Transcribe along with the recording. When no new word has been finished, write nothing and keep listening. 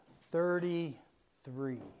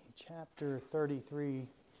33. Chapter 33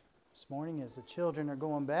 this morning as the children are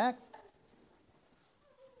going back.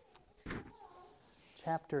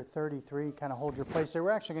 Chapter 33, kind of hold your place there.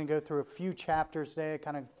 We're actually going to go through a few chapters today.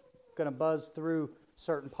 Kind of going to buzz through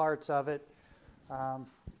certain parts of it. A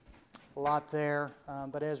lot there.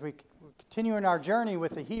 But as we continue in our journey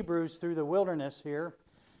with the Hebrews through the wilderness here,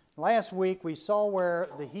 last week we saw where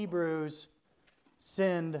the Hebrews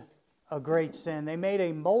sinned a great sin. They made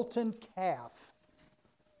a molten calf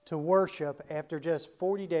to worship after just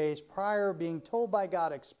 40 days prior being told by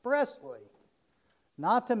God expressly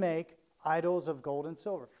not to make idols of gold and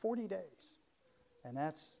silver. 40 days. And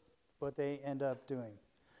that's what they end up doing.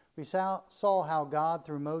 We saw how God,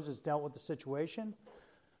 through Moses, dealt with the situation.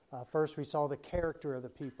 First, we saw the character of the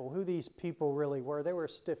people, who these people really were. They were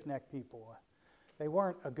stiff-necked people. They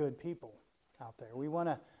weren't a good people out there. We want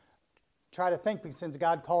to try to think, because since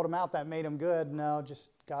God called them out, that made them good. No,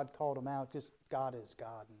 just God called them out. Just God is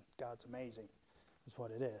God, and God's amazing is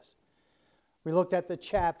what it is. We looked at the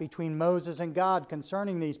chat between Moses and God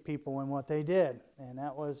concerning these people and what they did, and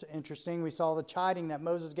that was interesting. We saw the chiding that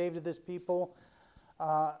Moses gave to this people.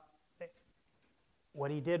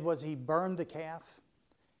 What he did was he burned the calf,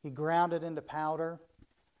 he ground it into powder,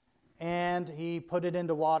 and he put it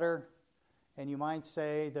into water. And you might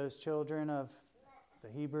say those children of the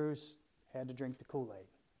Hebrews had to drink the Kool-Aid.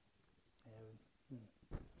 You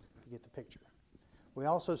get the picture. We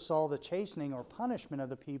also saw the chastening or punishment of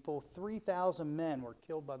the people. 3,000 men were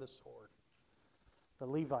killed by the sword. The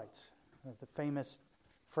Levites, the famous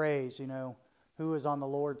phrase, who was on the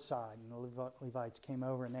Lord's side? And the Levites came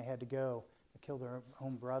over and they had to go and kill their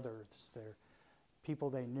own brothers, their people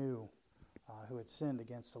they knew who had sinned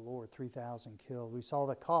against the Lord. 3,000 killed. We saw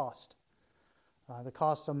the cost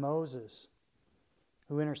of Moses,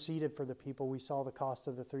 who interceded for the people. We saw the cost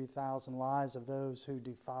of the 3,000 lives of those who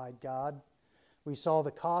defied God. We saw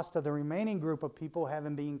the cost of the remaining group of people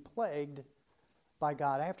having been plagued by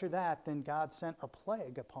God. After that, then God sent a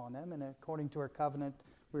plague upon them, and according to our covenant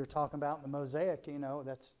we were talking about in the Mosaic,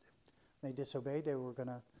 that's they disobeyed, they were going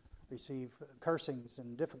to receive cursings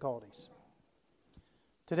and difficulties.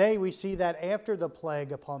 Today we see that after the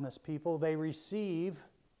plague upon this people, they receive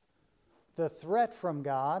the threat from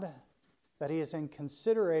God that He is in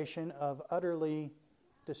consideration of utterly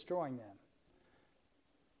destroying them.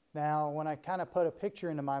 Now, when I kind of put a picture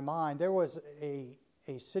into my mind, there was a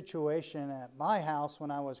situation at my house when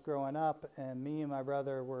I was growing up, and me and my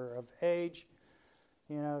brother were of age,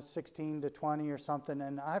 16 to 20 or something,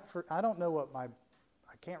 and I don't know I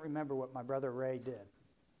can't remember what my brother Ray did.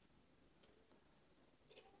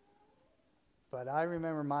 But I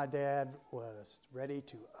remember my dad was ready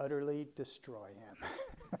to utterly destroy him.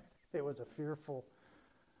 It was a fearful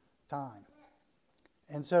time.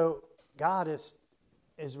 And so God is,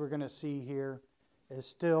 as we're going to see here, is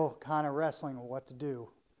still kind of wrestling with what to do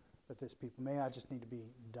with this people. Maybe I just need to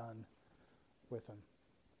be done with them.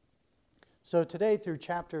 So today, through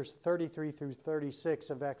chapters 33 through 36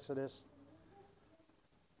 of Exodus,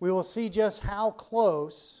 we will see just how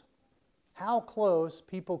close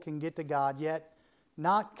people can get to God, yet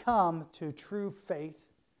not come to true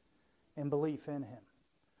faith and belief in Him.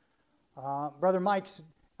 Brother Mike,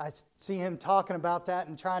 I see him talking about that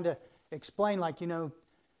and trying to explain,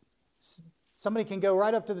 somebody can go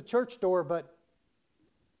right up to the church door but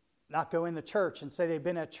not go in the church and say they've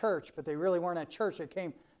been at church, but they really weren't at church. They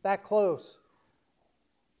came that close.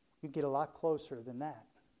 You get a lot closer than that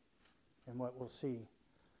in what we'll see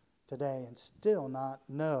today and still not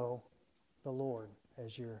know the Lord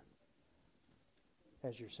as your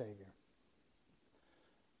Savior.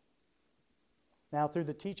 Now, through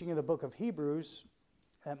the teaching of the book of Hebrews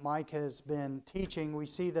that Mike has been teaching, we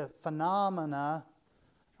see the phenomena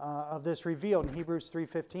of this revealed in Hebrews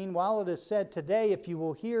 3:15. While it is said, today, if you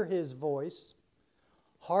will hear His voice,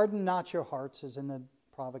 harden not your hearts as in the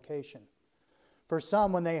provocation. For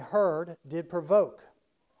some, when they heard, did provoke.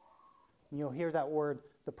 And you'll hear that word,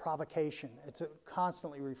 the provocation. It's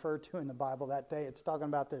constantly referred to in the Bible that day. It's talking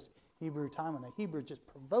about this Hebrew time when the Hebrews just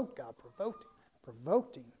provoked God,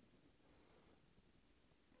 provoked Him.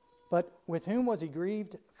 But with whom was He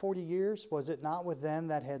grieved 40 years? Was it not with them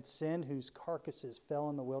that had sinned, whose carcasses fell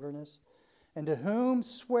in the wilderness? And to whom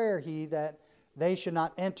sware He that they should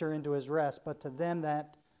not enter into His rest, but to them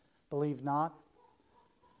that believe not?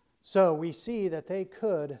 So we see that they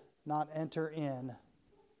could not enter in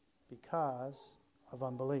because of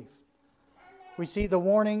unbelief. We see the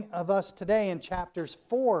warning of us today in chapters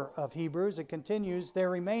 4 of Hebrews. It continues, there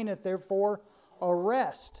remaineth therefore a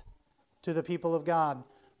rest to the people of God.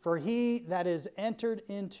 For he that is entered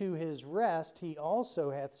into his rest, he also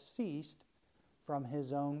hath ceased from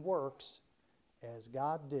his own works as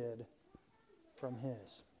God did from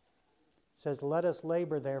his. It says, let us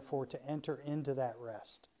labor therefore to enter into that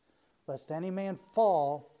rest, lest any man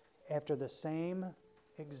fall after the same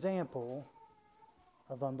example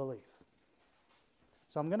of unbelief.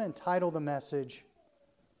 So I'm going to entitle the message,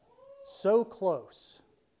 So Close,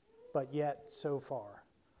 but Yet So Far.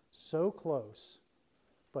 So close,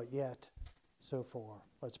 but yet so far.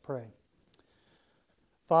 Let's pray.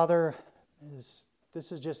 Father,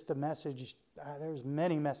 this is just the message. There's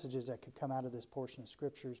many messages that could come out of this portion of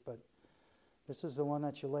Scriptures, but this is the one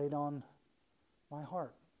that you laid on my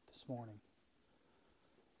heart this morning.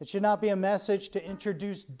 It should not be a message to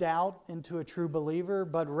introduce doubt into a true believer,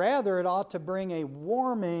 but rather it ought to bring a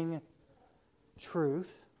warming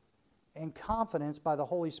truth and confidence by the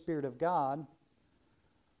Holy Spirit of God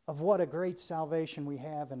of what a great salvation we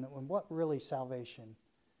have and what really salvation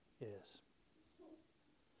is.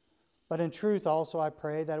 But in truth also I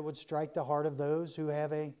pray that it would strike the heart of those who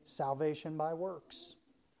have a salvation by works,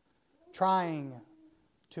 trying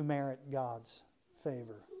to merit God's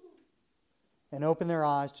favor, and open their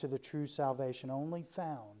eyes to the true salvation only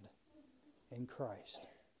found in Christ.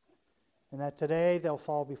 And that today they'll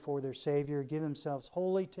fall before their Savior, give themselves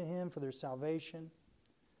wholly to Him for their salvation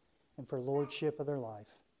and for lordship of their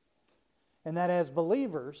life. And that as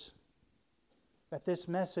believers, that this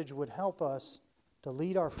message would help us to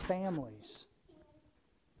lead our families,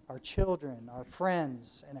 our children, our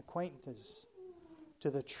friends, and acquaintances to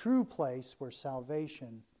the true place where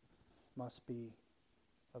salvation must be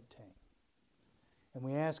obtained. And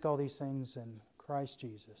we ask all these things in Christ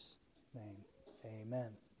Jesus' name.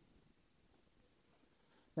 Amen.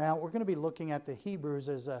 Now, we're going to be looking at the Hebrews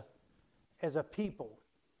as a people,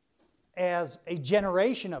 as a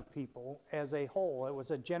generation of people as a whole. It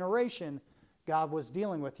was a generation God was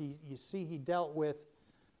dealing with. You see, He dealt with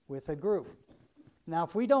a group. Now,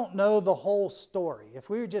 if we don't know the whole story, if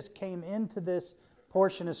we just came into this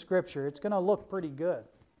portion of Scripture, it's going to look pretty good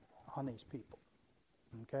on these people.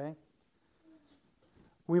 Okay?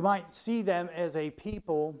 We might see them as a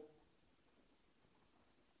people,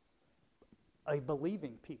 a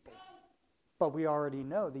believing people. But we already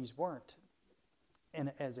know these weren't,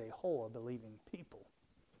 and as a whole, a believing people.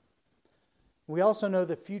 We also know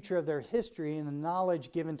the future of their history and the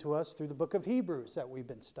knowledge given to us through the book of Hebrews that we've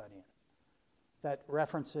been studying that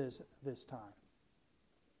references this time.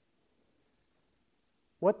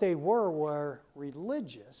 What they were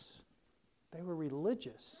religious. They were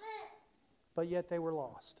religious, but yet they were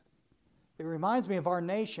lost. It reminds me of our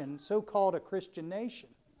nation, so-called a Christian nation.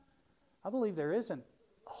 I believe there isn't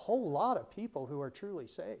a whole lot of people who are truly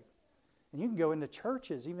saved. And you can go into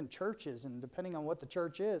churches, even churches, and depending on what the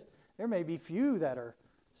church is, there may be few that are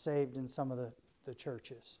saved in some of the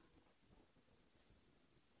churches.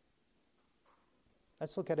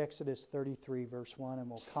 Let's look at Exodus 33, verse 1, and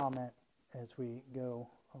we'll comment as we go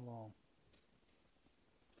along.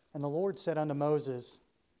 And the Lord said unto Moses,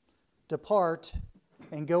 Depart,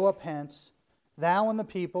 and go up hence, thou and the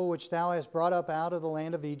people which thou hast brought up out of the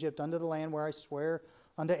land of Egypt unto the land where I swear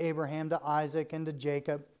unto Abraham, to Isaac, and to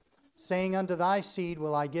Jacob, saying, Unto thy seed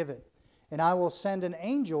will I give it. And I will send an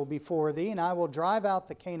angel before thee, and I will drive out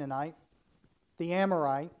the Canaanite, the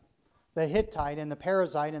Amorite, the Hittite, and the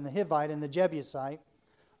Perizzite, and the Hivite, and the Jebusite,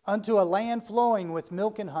 unto a land flowing with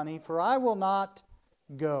milk and honey, for I will not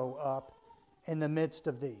go up in the midst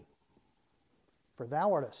of thee. For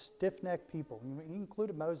thou art a stiff-necked people. He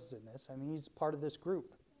included Moses in this. I mean, he's part of this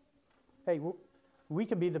group. Hey, we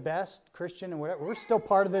can be the best Christian and whatever. We're still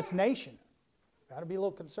part of this nation. Got to be a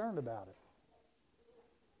little concerned about it.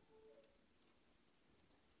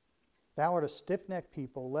 Thou art a stiff-necked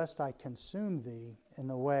people, lest I consume thee in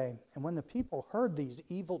the way. And when the people heard these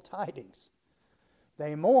evil tidings,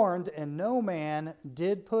 they mourned, and no man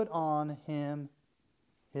did put on him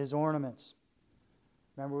his ornaments.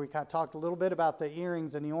 Remember, we kind of talked a little bit about the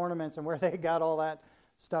earrings and the ornaments and where they got all that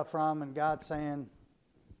stuff from, and God saying,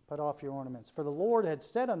 put off your ornaments. For the Lord had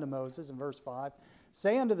said unto Moses, in verse 5,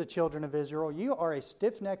 Say unto the children of Israel, You are a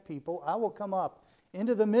stiff-necked people. I will come up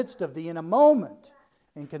into the midst of thee in a moment,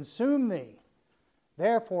 and consume thee.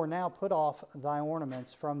 Therefore now put off thy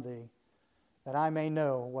ornaments from thee, that I may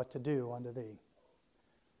know what to do unto thee.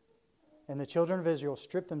 And the children of Israel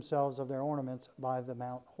stripped themselves of their ornaments by the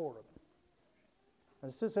Mount Horeb.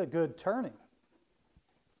 This is a good turning.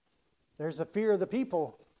 There's a fear of the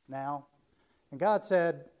people now. And God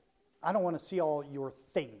said, I don't want to see all your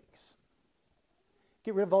things.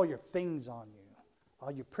 Get rid of all your things on you.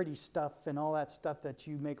 All your pretty stuff and all that stuff that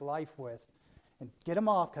you make life with. And get them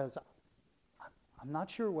off, because I'm not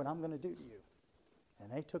sure what I'm going to do to you.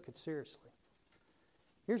 And they took it seriously.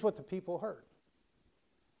 Here's what the people heard.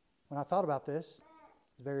 when I thought about this,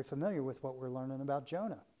 it's very familiar with what we're learning about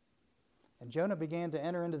Jonah. And Jonah began to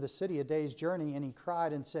enter into the city a day's journey, and he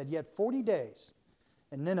cried and said, "Yet 40 days,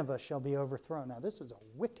 and Nineveh shall be overthrown." Now, this is a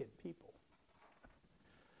wicked people.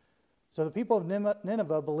 So the people of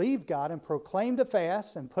Nineveh believed God and proclaimed a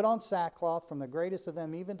fast and put on sackcloth from the greatest of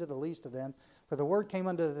them even to the least of them. For the word came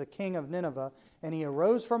unto the king of Nineveh, and he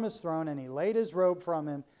arose from his throne, and he laid his robe from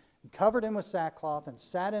him, and covered him with sackcloth, and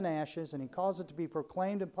sat in ashes, and he caused it to be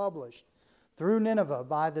proclaimed and published through Nineveh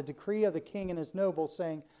by the decree of the king and his nobles,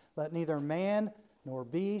 saying, "Let neither man nor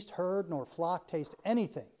beast, herd nor flock taste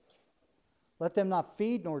anything. Let them not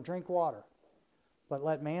feed nor drink water, but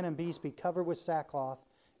let man and beast be covered with sackcloth,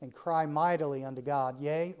 and cry mightily unto God.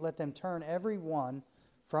 Yea, let them turn every one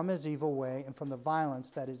from his evil way and from the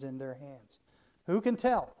violence that is in their hands." Who can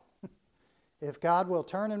tell if God will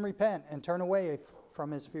turn and repent and turn away from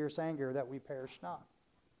his fierce anger, that we perish not?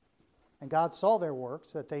 And God saw their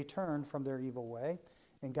works, that they turned from their evil way,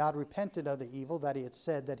 and God repented of the evil that he had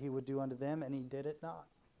said that he would do unto them, and he did it not.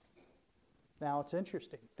 Now it's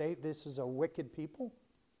interesting. This is a wicked people.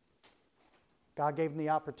 God gave them the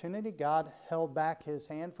opportunity. God held back his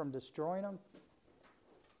hand from destroying them.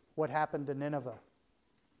 What happened to Nineveh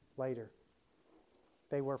later?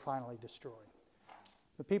 They were finally destroyed.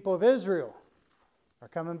 The people of Israel are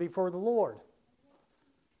coming before the Lord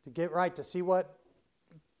to get right, to see what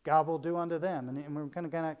God will do unto them. And we're going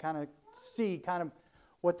to kind of see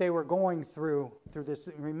what they were going through this.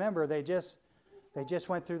 Remember, they just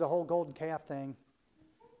went through the whole golden calf thing,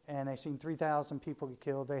 and they seen 3,000 people get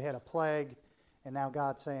killed. They had a plague. And now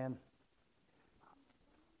God's saying,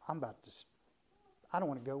 I don't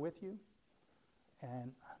want to go with you,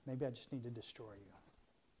 and maybe I just need to destroy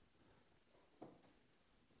you.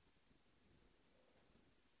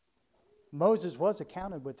 Moses was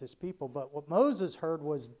accounted with his people, but what Moses heard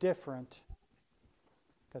was different,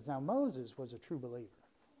 because now Moses was a true believer.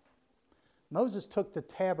 Moses took the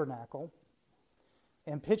tabernacle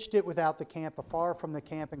and pitched it without the camp, afar from the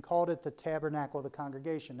camp, and called it the tabernacle of the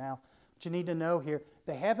congregation. Now, what you need to know here,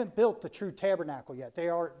 they haven't built the true tabernacle yet. They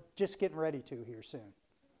are just getting ready to here soon.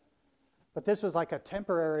 But this was like a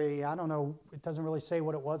temporary, I don't know, it doesn't really say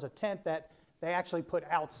what it was, a tent that they actually put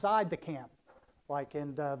outside the camp.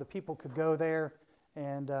 And the people could go there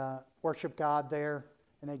and worship God there,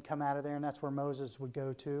 and they'd come out of there, and that's where Moses would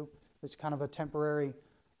go to. It's kind of a temporary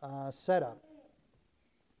setup.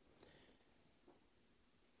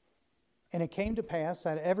 And it came to pass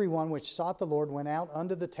that everyone which sought the Lord went out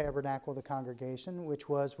unto the tabernacle of the congregation, which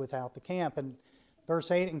was without the camp. And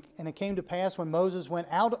verse 8, and it came to pass when Moses went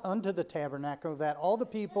out unto the tabernacle, that all the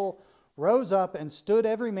people rose up and stood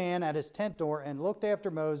every man at his tent door, and looked after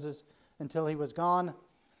Moses until he was gone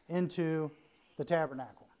into the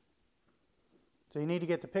tabernacle. So you need to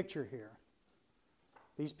get the picture here.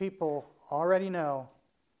 These people already know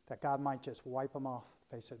that God might just wipe them off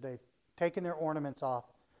the face of it. They've taken their ornaments off.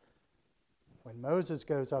 When Moses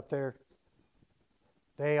goes up there,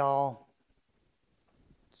 they all,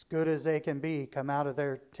 as good as they can be, come out of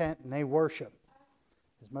their tent and they worship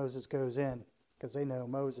as Moses goes in, because they know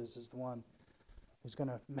Moses is the one who's going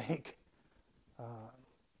to make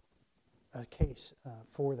a case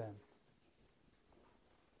for them.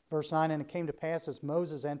 Verse 9, and it came to pass as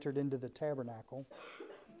Moses entered into the tabernacle,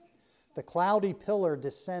 the cloudy pillar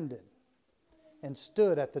descended and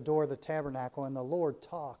stood at the door of the tabernacle, and the Lord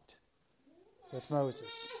talked with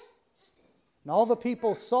Moses. And all the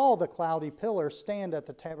people saw the cloudy pillar stand at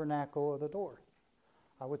the tabernacle of the door.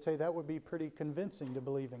 I would say that would be pretty convincing to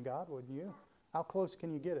believe in God, wouldn't you? How close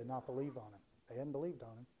can you get and not believe on him? They hadn't believed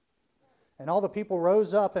on him. And all the people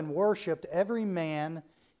rose up and worshipped, every man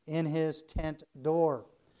in his tent door.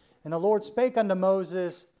 And the Lord spake unto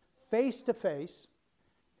Moses face to face,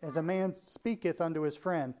 as a man speaketh unto his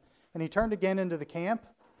friend. And he turned again into the camp.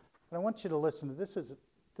 And I want you to listen to this.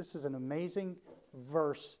 This is an amazing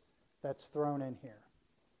verse that's thrown in here.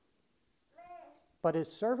 But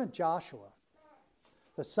his servant Joshua,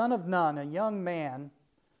 the son of Nun, a young man,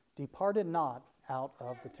 departed not out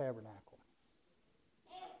of the tabernacle.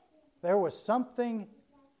 There was something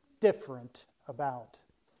different about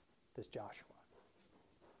this Joshua.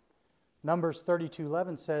 Numbers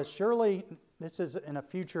 32:11 says, surely this is in a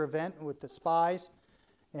future event with the spies,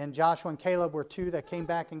 and Joshua and Caleb were two that came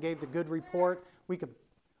back and gave the good report. We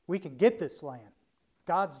could get this land.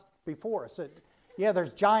 God's before us. Yeah,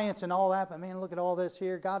 there's giants and all that, but man, look at all this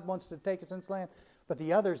here. God wants to take us in this land. But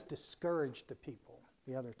the others discouraged the people,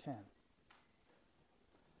 the other 10.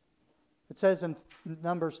 It says in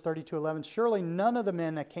Numbers 32:11, surely none of the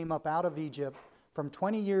men that came up out of Egypt from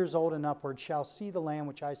 20 years old and upward shall see the land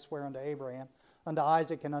which I swear unto Abraham, unto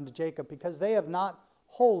Isaac, and unto Jacob, because they have not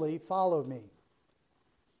wholly followed me,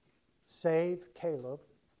 save Caleb,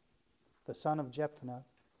 the son of Jephunneh,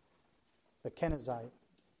 the Kenizzite,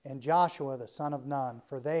 and Joshua, the son of Nun,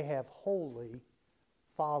 for they have wholly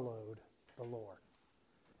followed the Lord.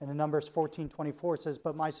 And in Numbers 14:24 it says,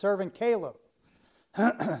 but my servant Caleb,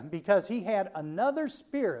 because he had another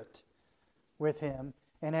spirit with him,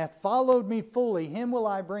 and hath followed me fully, him will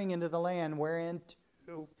I bring into the land whereunto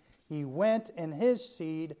he went, and his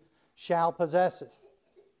seed shall possess it.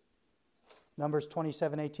 Numbers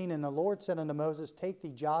 27:18, and the Lord said unto Moses, take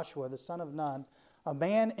thee Joshua, the son of Nun, a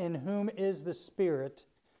man in whom is the Spirit,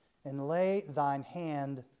 and lay thine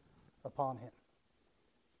hand upon him.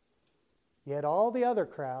 Yet all the other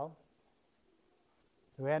crowd,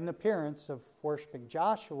 who had an appearance of worshiping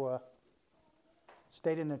Joshua,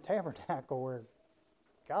 stayed in the tabernacle where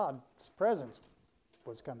God's presence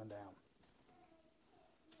was coming down.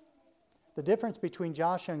 The difference between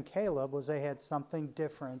Joshua and Caleb was they had something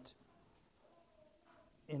different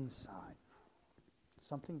inside.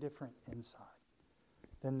 Something different inside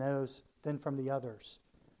than from the others,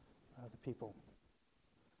 the people.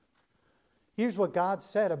 Here's what God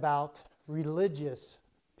said about religious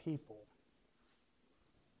people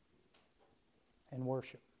and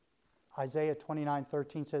worship. Isaiah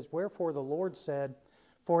 29:13 says, wherefore the Lord said,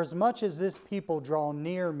 for as much as this people draw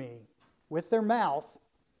near me with their mouth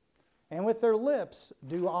and with their lips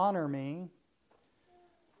do honor me,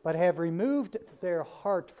 but have removed their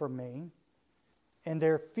heart from me, and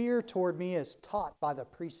their fear toward me is taught by the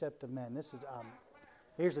precept of men. This is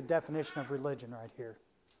here's a definition of religion right here.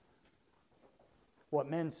 What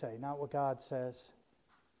men say, not what God says.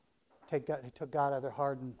 They took God out of their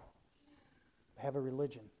heart and have a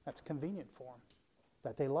religion that's convenient for them,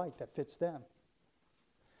 that they like, that fits them.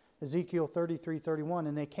 Ezekiel 33:31,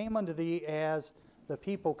 and they came unto thee as the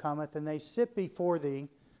people cometh, and they sit before thee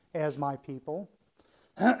as my people,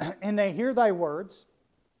 and they hear thy words,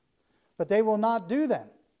 but they will not do them.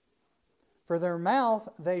 For their mouth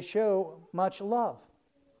they show much love,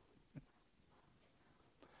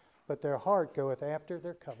 but their heart goeth after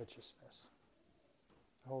their covetousness.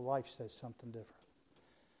 Their whole life says something different.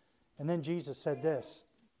 And then Jesus said this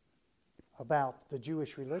about the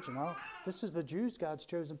Jewish religion. Oh, this is the Jews, God's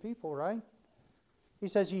chosen people, right? He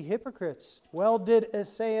says, ye hypocrites, well did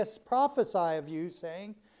Esaias prophesy of you,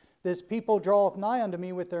 saying, this people draweth nigh unto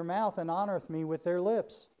me with their mouth, and honoreth me with their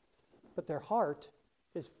lips, but their heart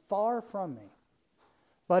is far from me.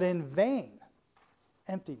 But in vain,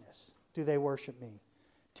 emptiness, do they worship me,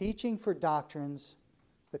 teaching for doctrines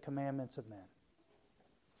the commandments of men.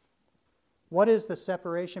 What is the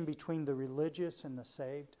separation between the religious and the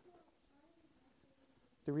saved?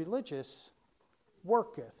 The religious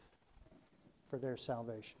worketh for their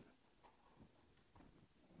salvation.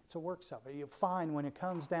 It's a work salvation. You find when it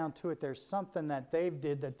comes down to it, there's something that they've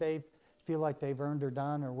did that they feel like they've earned or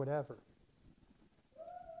done or whatever.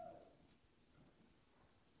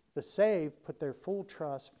 The saved put their full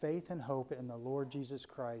trust, faith, and hope in the Lord Jesus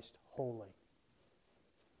Christ wholly.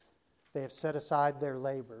 They have set aside their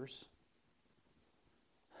labors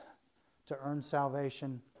to earn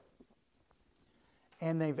salvation,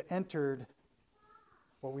 and they've entered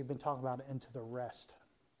what we've been talking about into the rest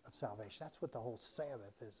of salvation. That's what the whole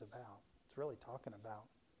Sabbath is about. It's really talking about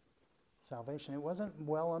salvation. It wasn't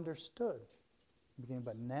well understood in the beginning,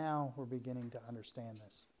 but now we're beginning to understand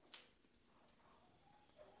this.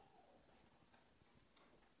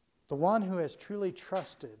 The one who has truly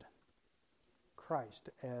trusted Christ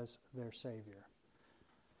as their Savior,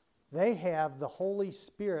 they have the Holy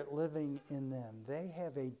Spirit living in them. They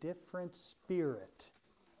have a different spirit.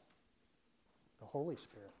 The Holy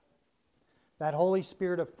Spirit. That Holy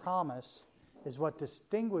Spirit of promise is what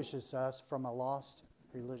distinguishes us from a lost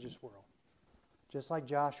religious world. Just like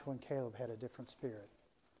Joshua and Caleb had a different spirit.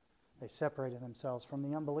 They separated themselves from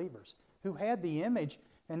the unbelievers who had the image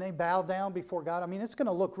and they bowed down before God. I mean, it's going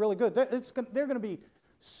to look really good. They're going to be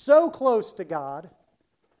so close to God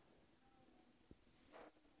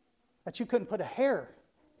that you couldn't put a hair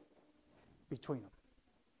between them.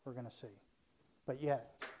 We're going to see. But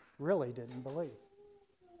yet, really didn't believe.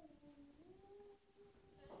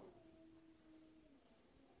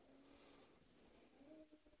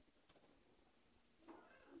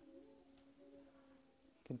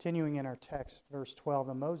 Continuing in our text, verse 12,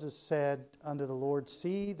 and Moses said unto the Lord,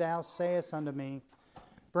 see, thou sayest unto me,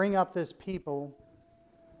 bring up this people,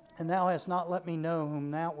 and thou hast not let me know whom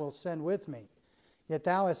thou wilt send with me. Yet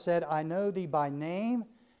thou hast said, I know thee by name,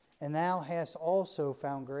 and thou hast also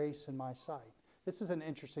found grace in my sight. This is an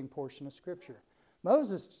interesting portion of Scripture.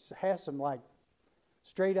 Moses has some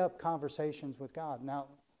straight up conversations with God. Now,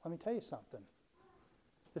 let me tell you something.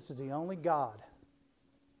 This is the only God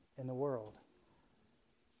in the world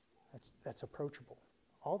that's approachable.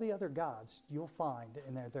 All the other gods you'll find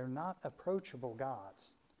in there, they're not approachable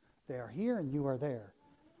gods. They are here and you are there.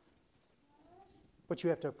 But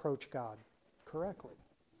you have to approach God correctly.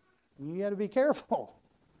 And you got to be careful.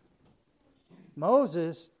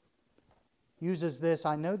 Moses uses this,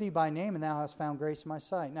 I know thee by name and thou hast found grace in my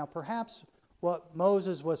sight. Now perhaps what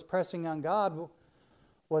Moses was pressing on God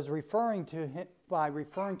was referring to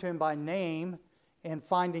him by name and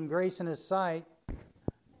finding grace in his sight.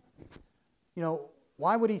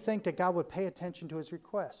 Why would he think that God would pay attention to his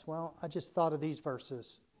request? Well, I just thought of these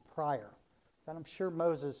verses prior that I'm sure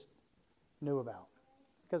Moses knew about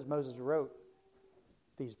because Moses wrote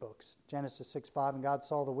these books. Genesis 6:5, and God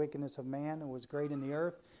saw the wickedness of man and was great in the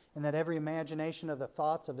earth, and that every imagination of the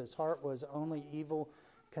thoughts of his heart was only evil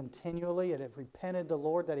continually. It had repented the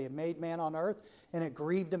Lord that he had made man on earth, and it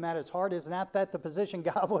grieved him at his heart. Isn't that the position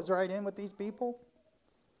God was right in with these people?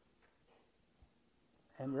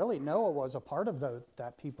 And really, Noah was a part of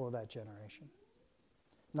that people of that generation.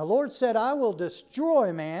 And the Lord said, I will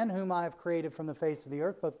destroy man whom I have created from the face of the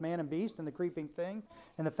earth, both man and beast, and the creeping thing,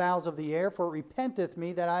 and the fowls of the air, for it repenteth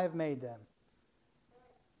me that I have made them.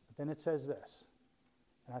 But then it says this,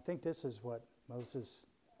 and I think this is what Moses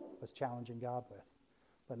was challenging God with.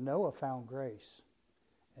 But Noah found grace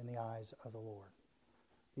in the eyes of the Lord.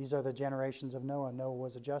 These are the generations of Noah. Noah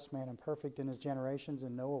was a just man and perfect in his generations,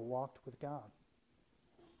 and Noah walked with God.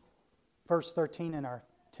 Verse 13 in our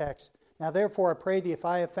text, now therefore I pray thee, if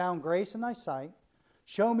I have found grace in thy sight,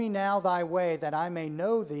 show me now thy way, that I may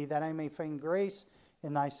know thee, that I may find grace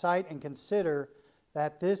in thy sight, and consider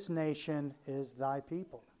that this nation is thy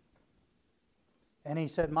people. And he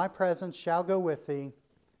said, my presence shall go with thee,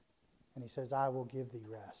 and he says, I will give thee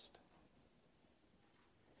rest.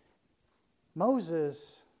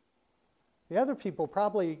 Moses, the other people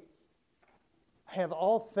probably have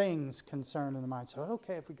all things concerned in the mind. So,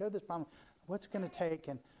 okay, if we go this problem, what's it going to take,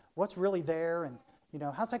 and what's really there, and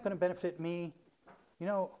how's that going to benefit me?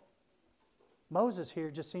 Moses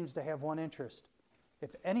here just seems to have one interest.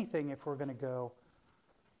 If anything, if we're going to go,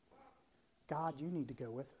 God, you need to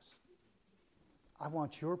go with us. I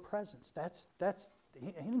want your presence.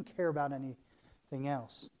 He didn't care about anything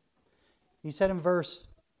else. He said in verse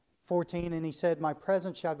 14, and he said, my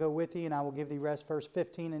presence shall go with thee, and I will give thee rest. Verse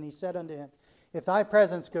 15, and he said unto him, if thy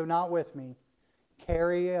presence go not with me,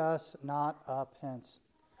 carry us not up hence.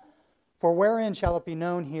 For wherein shall it be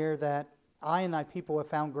known here that I and thy people have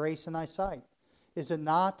found grace in thy sight? Is it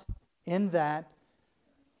not in that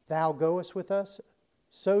thou goest with us?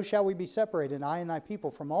 So shall we be separated, I and thy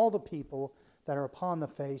people, from all the people that are upon the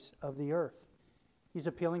face of the earth. He's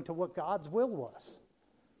appealing to what God's will was.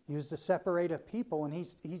 He was to separate a people, and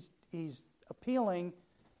he's appealing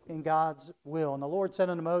in God's will. And the Lord said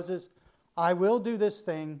unto Moses, I will do this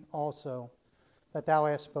thing also that thou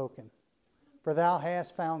hast spoken, for thou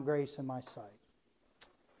hast found grace in my sight,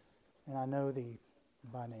 and I know thee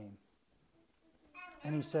by name.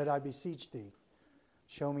 And he said, I beseech thee,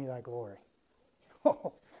 show me thy glory.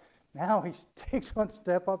 Now he takes one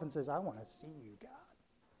step up and says, I want to see you, God.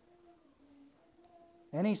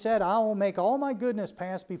 And he said, I will make all my goodness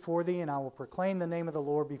pass before thee, and I will proclaim the name of the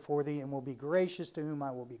Lord before thee, and will be gracious to whom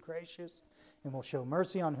I will be gracious, and will show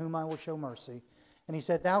mercy on whom I will show mercy. And he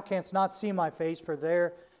said, thou canst not see my face, for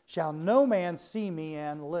there shall no man see me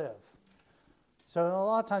and live. So a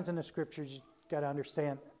lot of times in the scriptures, you've got to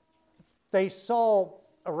understand, they saw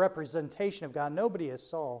a representation of God. Nobody has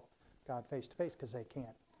saw God face to face because they can't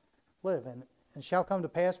live. And it shall come to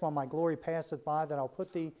pass while my glory passeth by, that I'll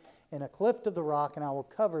put thee in a cleft of the rock, and I will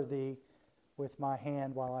cover thee with my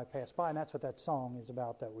hand while I pass by. And that's what that song is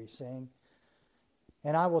about that we sing.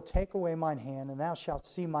 And I will take away mine hand, and thou shalt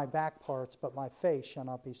see my back parts, but my face shall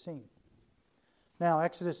not be seen. Now,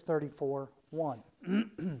 Exodus 34:1.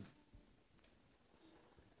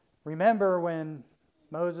 Remember when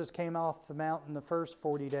Moses came off the mountain the first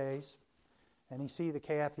 40 days, and he see the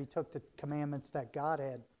calf, he took the commandments that God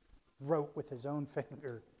had wrote with his own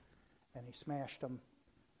finger, and he smashed them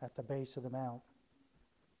at the base of the mount.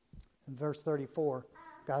 In verse 34,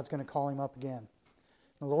 God's going to call him up again.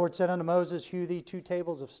 The Lord said unto Moses, hew thee 2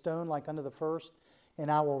 tables of stone like unto the first,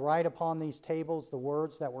 and I will write upon these tables the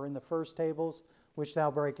words that were in the first tables, which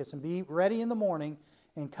thou breakest. And be ready in the morning,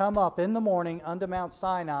 and come up in the morning unto Mount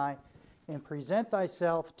Sinai, and present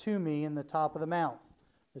thyself to me in the top of the mount.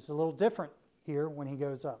 This is a little different here when he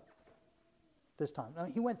goes up this time. No,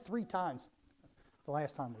 he went 3 times the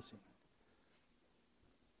last time we see him.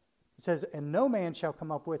 It says, and no man shall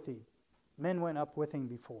come up with thee. Men went up with him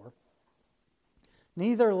before.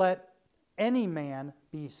 Neither let any man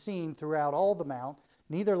be seen throughout all the mount,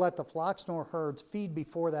 neither let the flocks nor herds feed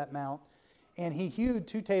before that mount. And he hewed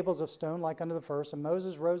 2 tables of stone like unto the first. And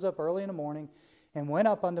Moses rose up early in the morning and went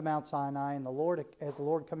up unto Mount Sinai, and as the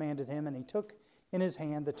Lord commanded him, and he took in his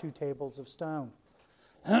hand the 2 tables of stone.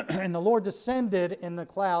 And the Lord descended in the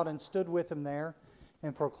cloud and stood with him there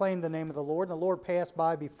and proclaimed the name of the Lord. And the Lord passed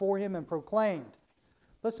by before him and proclaimed.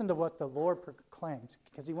 Listen to what the Lord proclaims,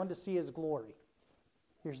 because he wanted to see his glory.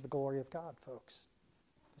 Here's the glory of God, folks.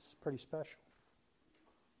 This is pretty special.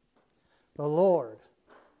 The Lord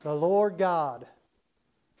God,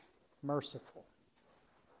 merciful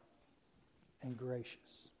and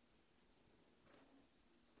gracious,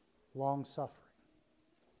 long-suffering,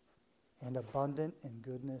 and abundant in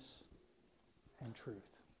goodness and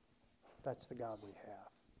truth. That's the God we have.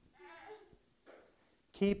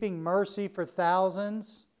 Keeping mercy for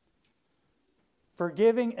thousands,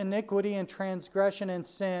 forgiving iniquity and transgression and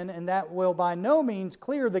sin, and that will by no means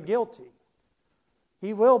clear the guilty.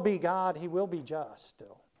 He will be God. He will be just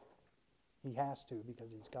still. He has to,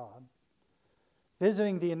 because he's God.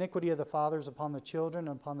 Visiting the iniquity of the fathers upon the children,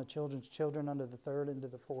 and upon the children's children unto the 3rd and to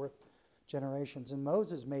the 4th generations. And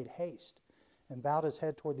Moses made haste and bowed his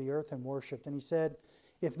head toward the earth and worshipped. And he said,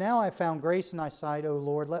 If now I found grace in thy sight, O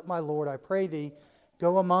Lord, let my Lord, I pray thee,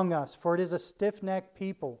 go among us, for it is a stiff-necked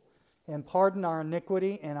people, and pardon our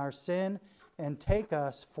iniquity and our sin, and take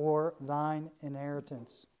us for thine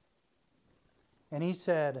inheritance. And he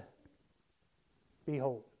said,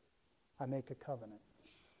 Behold, I make a covenant.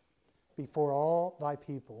 Before all thy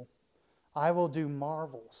people, I will do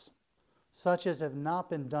marvels, such as have not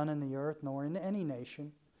been done in the earth, nor in any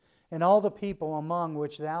nation. And all the people among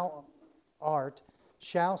which thou art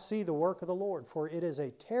shall see the work of the Lord, for it is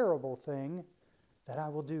a terrible thing that I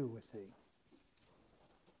will do with thee.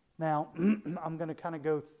 Now, I'm going to kind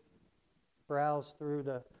of browse through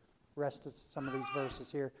the rest of some of these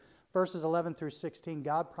verses here. Verses 11 through 16,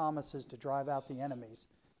 God promises to drive out the enemies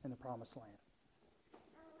in the promised land.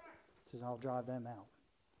 He says, I'll drive them out.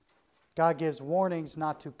 God gives warnings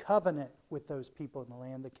not to covenant with those people in the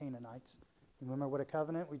land, the Canaanites. You remember what a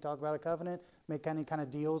covenant? We talk about a covenant. Make any kind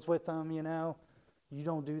of deals with them, you know. You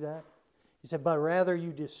don't do that. He said, but rather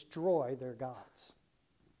you destroy their gods,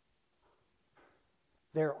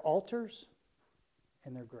 their altars,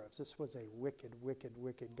 and their groves. This was a wicked, wicked,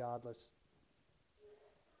 wicked, godless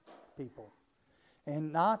people.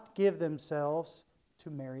 And not give themselves to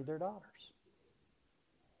marry their daughters.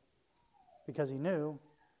 Because he knew,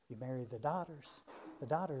 you marry the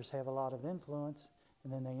daughters have a lot of influence,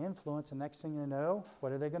 and then they influence, and next thing you know,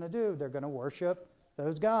 what are they going to do? They're going to worship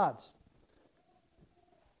those gods.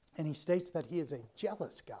 And he states that he is a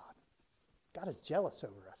jealous God. God is jealous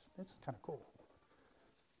over us. This is kind of cool.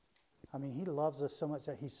 I mean, he loves us so much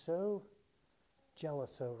that he's so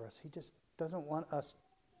jealous over us. He just doesn't want us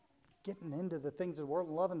getting into the things of the world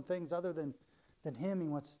and loving things other than him. He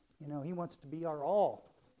wants to be our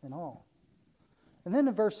all in all. And then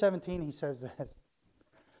in verse 17 he says this,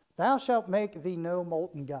 Thou shalt make thee no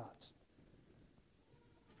molten gods.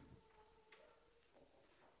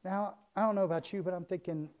 Now, I don't know about you, but I'm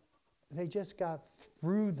thinking they just got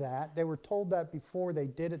through that. They were told that before they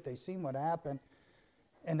did it. They seen what happened.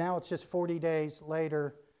 And now it's just 40 days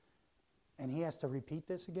later, and he has to repeat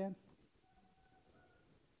this again?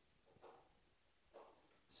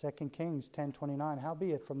 2 Kings 10:29.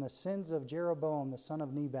 Howbeit, from the sins of Jeroboam, the son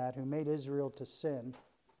of Nebat, who made Israel to sin,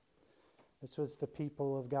 this was the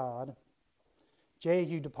people of God,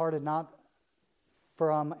 Jehu departed not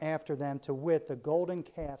from after them, to wit, the golden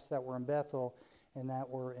calves that were in Bethel and that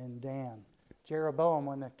were in Dan. Jeroboam,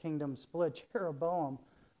 when the kingdom split, Jeroboam,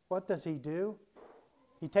 what does he do?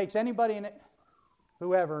 He takes anybody in it,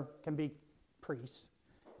 whoever can be priests,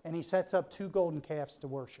 and he sets up 2 golden calves to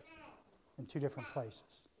worship in 2 different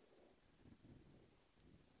places.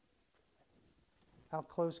 How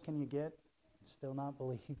close can you get? Still not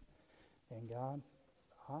believe in God?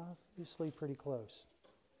 Obviously pretty close.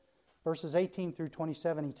 Verses 18 through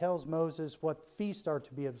 27, he tells Moses what feasts are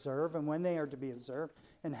to be observed and when they are to be observed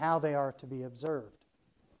and how they are to be observed.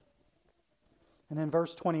 And then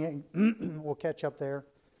verse 28, we'll catch up there.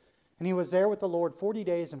 And he was there with the Lord 40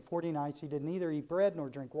 days and 40 nights. He did neither eat bread nor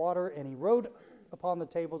drink water, and he wrote upon the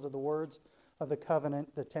tables of the words of the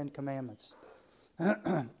covenant, the 10 Commandments.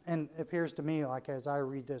 And it appears to me, like as I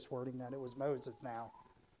read this wording, that it was Moses now,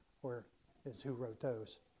 who wrote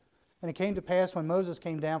those. And it came to pass when Moses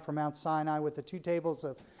came down from Mount Sinai with the 2 tables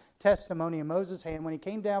of testimony in Moses' hand, when he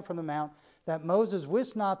came down from the mount, that Moses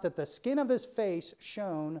wist not that the skin of his face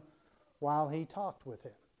shone while he talked with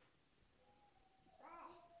him.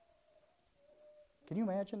 Can you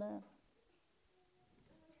imagine that?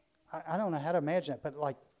 I don't know how to imagine it, but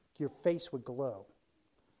like your face would glow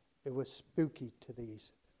It was spooky to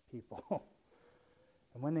these people.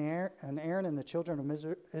 And when Aaron and the children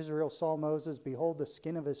of Israel saw Moses, behold, the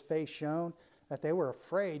skin of his face shone, that they were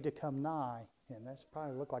afraid to come nigh. And that's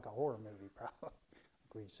probably looked like a horror movie, probably,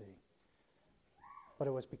 we see. But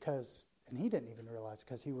it was because, and he didn't even realize,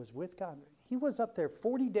 because he was with God. He was up there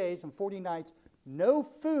 40 days and 40 nights, no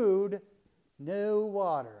food, no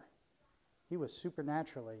water. He was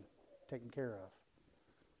supernaturally taken care of.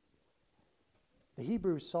 The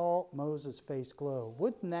Hebrews saw Moses' face glow.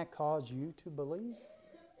 Wouldn't that cause you to believe?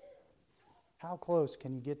 How close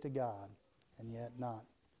can you get to God and yet not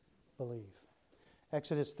believe?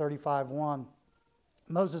 Exodus 35:1.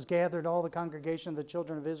 Moses gathered all the congregation of the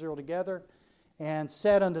children of Israel together and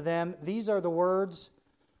said unto them, These are the words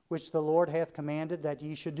which the Lord hath commanded that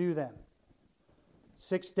ye should do them.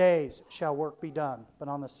 6 days shall work be done, but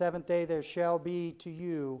on the seventh day there shall be to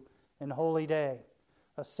you an holy day,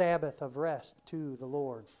 a Sabbath of rest to the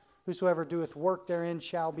Lord. Whosoever doeth work therein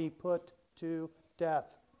shall be put to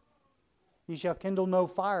death. Ye shall kindle no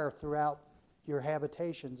fire throughout your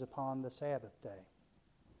habitations upon the Sabbath day.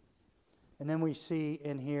 And then we see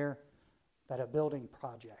in here that a building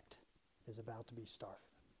project is about to be started.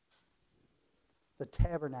 The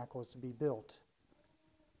tabernacle is to be built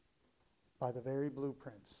by the very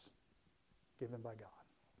blueprints given by God.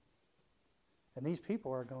 And these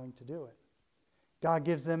people are going to do it. God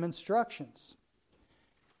gives them instructions.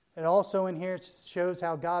 It also in here shows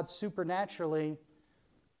how God supernaturally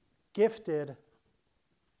gifted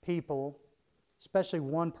people, especially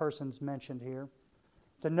one person's mentioned here,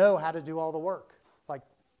 to know how to do all the work. Like,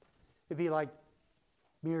 it'd be like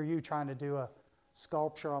me or you trying to do a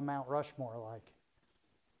sculpture on Mount Rushmore. Like,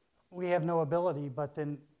 we have no ability, but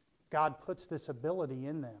then God puts this ability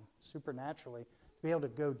in them supernaturally to be able to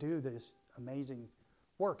go do this amazing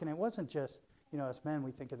work. And it wasn't just, as men,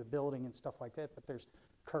 we think of the building and stuff like that, but there's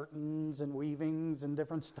curtains and weavings and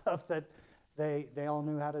different stuff that they all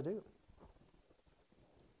knew how to do.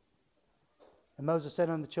 And Moses said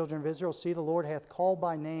unto the children of Israel, See, the Lord hath called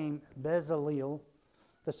by name Bezaleel,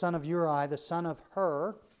 the son of Uri, the son of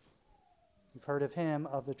Hur. You've heard of him,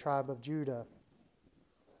 of the tribe of Judah.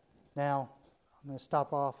 Now, I'm going to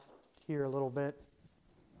stop off here a little bit.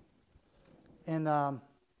 In the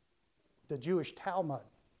Jewish Talmud,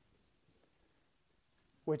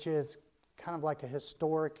 which is kind of like a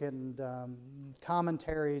historic and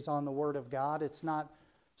commentaries on the Word of God. It's not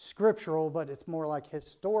scriptural, but it's more like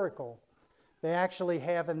historical. They actually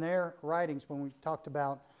have in their writings, when we talked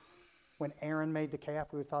about when Aaron made the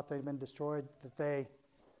calf, we thought they'd been destroyed, that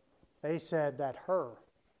they said that Hur,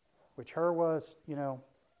 which Hur was,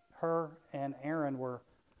 Hur and Aaron were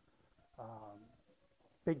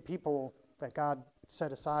big people that God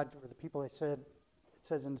set aside for the people. It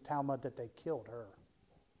says in the Talmud that they killed Hur.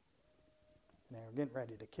 And they were getting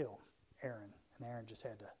ready to kill Aaron. And Aaron just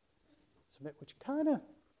had to submit, which kind of,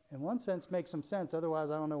 in one sense, makes some sense.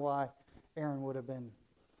 Otherwise, I don't know why Aaron would have been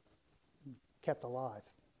kept alive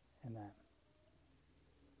in that.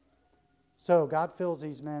 So God fills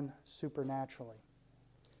these men supernaturally.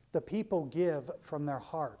 The people give from their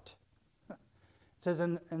heart. It says,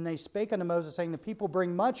 and they spake unto Moses, saying, The people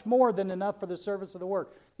bring much more than enough for the service of the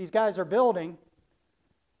work. These guys are building,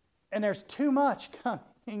 and there's too much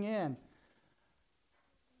coming in,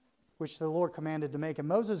 which the Lord commanded to make. And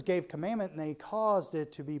Moses gave commandment, and they caused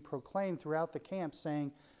it to be proclaimed throughout the camp,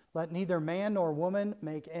 saying, Let neither man nor woman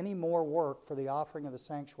make any more work for the offering of the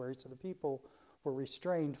sanctuary. So the people were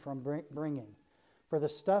restrained from bringing. For the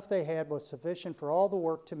stuff they had was sufficient for all the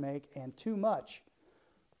work to make, and too much.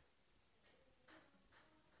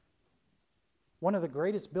 One of the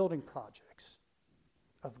greatest building projects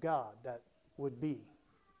of God that would be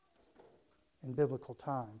in biblical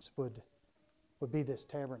times would be this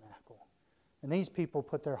tabernacle. And these people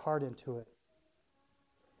put their heart into it.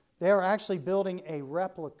 They are actually building a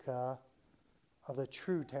replica of the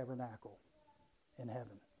true tabernacle in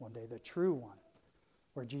heaven one day, the true one,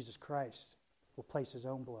 where Jesus Christ will place his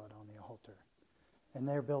own blood on the altar. And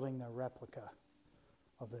they're building their replica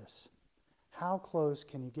of this. How close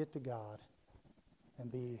can you get to God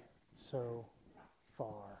and be so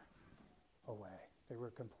far away? They were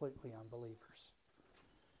completely unbelievers.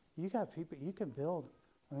 You got people, you can build.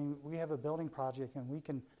 I mean, we have a building project and we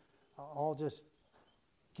can all just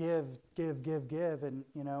give. And,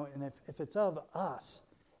 and if it's of us,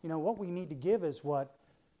 what we need to give is what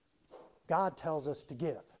God tells us to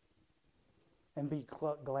give. And be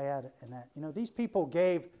glad in that. These people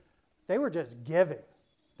gave, they were just giving.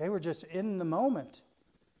 They were just in the moment.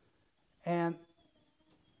 And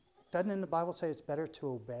doesn't the Bible say it's better to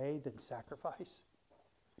obey than sacrifice?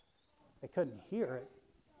 They couldn't hear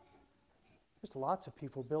it. There's lots of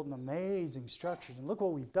people building amazing structures, and look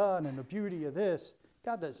what we've done and the beauty of this.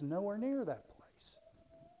 God does nowhere near that place.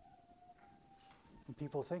 And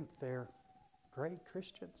people think they're great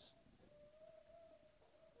Christians.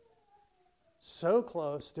 So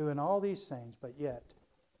close, doing all these things, but yet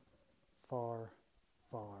far,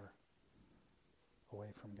 far away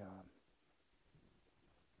from God.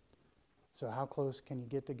 So how close can you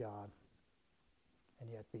get to God and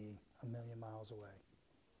yet be a million miles away?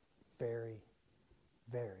 Very,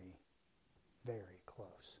 very, very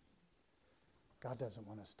close. God doesn't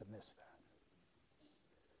want us to miss that.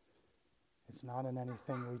 It's not in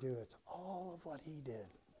anything we do. It's all of what He did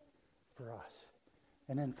for us.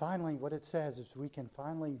 And then finally, what it says is we can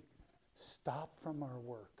finally stop from our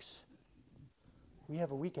works. We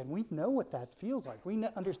have a weekend. We know what that feels like. We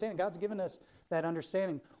understand. God's given us that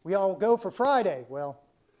understanding. We all go for Friday. Well,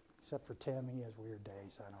 except for Tim. He has weird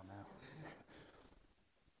days. I don't know.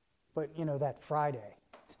 But, that Friday.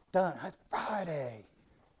 It's done. It's Friday.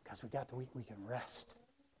 Because we got the week we can rest.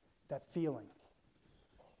 That feeling.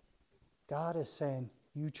 God is saying,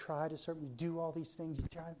 you try to serve, you do all these things, you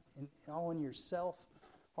try all in yourself,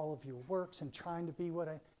 all of your works, and trying to be what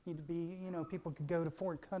I need to be. People could go to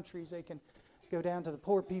foreign countries. They can go down to the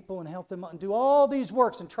poor people and help them and do all these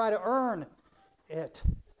works and try to earn it.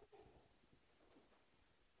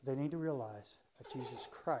 They need to realize that Jesus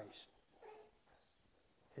Christ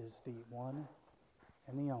is the one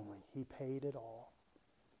and the only. He paid it all.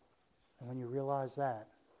 And when you realize that,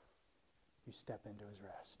 you step into His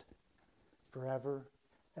rest. Forever,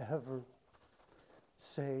 ever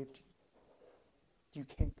saved. You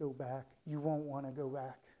can't go back. You won't want to go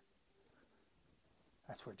back.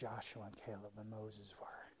 That's where Joshua and Caleb and Moses were.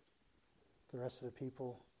 The rest of the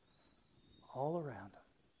people all around them.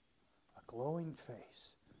 A glowing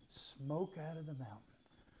face. Smoke out of the mountain.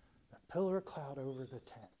 The pillar of cloud over the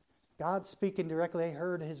tent. God speaking directly. They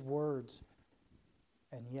heard His words.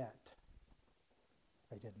 And yet,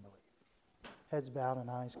 they didn't believe. Heads bowed and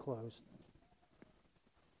eyes closed.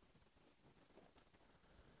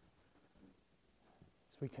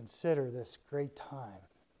 As we consider this great time,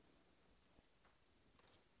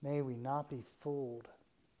 may we not be fooled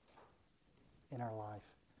in our life.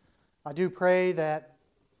 I do pray that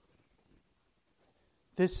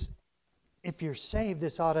this, if you're saved,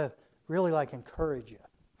 this ought to really encourage you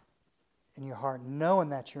in your heart, knowing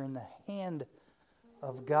that you're in the hand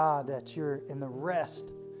of God, that you're in the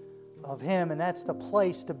rest of Him, and that's the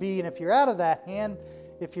place to be. And if you're out of that hand,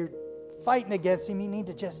 if you're fighting against Him, you need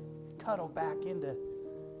to just cuddle back into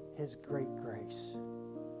His great grace.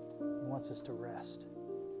 He wants us to rest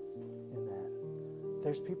in that. If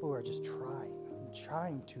there's people who are just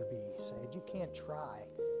trying to be saved, you can't try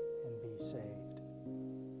and be saved.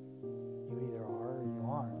 You either are or you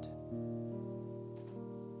aren't.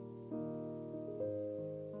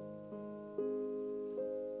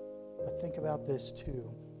 But think about this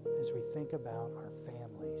too, as we think about our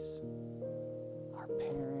families, our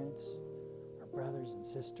parents, our brothers and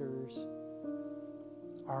sisters,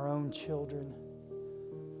 our own children,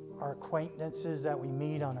 our acquaintances that we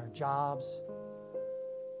meet on our jobs.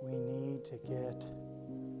 We need to get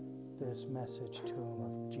this message to them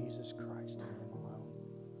of Jesus Christ and Him alone.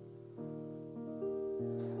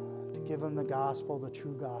 To give them the gospel, the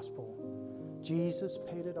true gospel. Jesus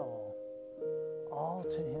paid it all. All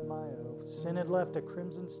to Him I owe. Sin had left a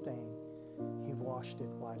crimson stain. He washed it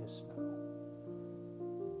white as snow.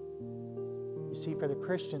 You see, for the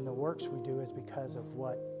Christian, the works we do is because of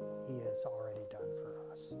what He has already done for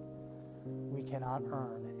us. We cannot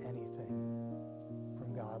earn anything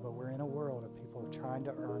from God, but we're in a world of people trying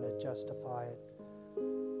to earn it, justify it,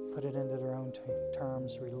 put it into their own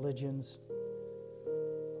terms, religions.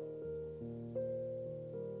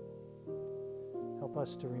 Help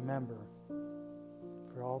us to remember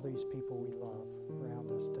for all these people we love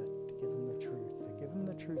around us to give them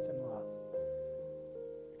the truth in love.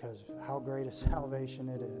 Because how great a salvation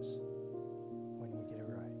it is when we get it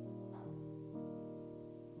right.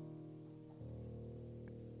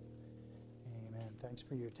 Amen. Thanks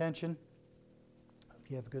for your attention. Hope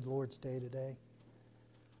you have a good Lord's Day today.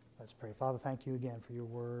 Let's pray. Father, thank you again for your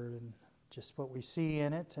word and just what we see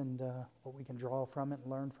in it and what we can draw from it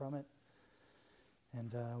and learn from it.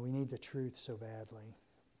 And we need the truth so badly.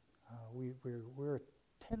 We're a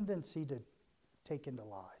tendency to take into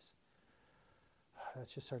lies.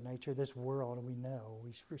 That's just our nature. This world, and we know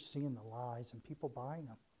we're seeing the lies and people buying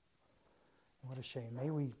them. What a shame. May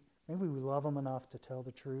we love them enough to tell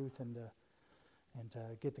the truth and to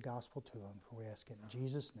get the gospel to them. For we ask it in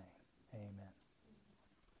Jesus' name. Amen.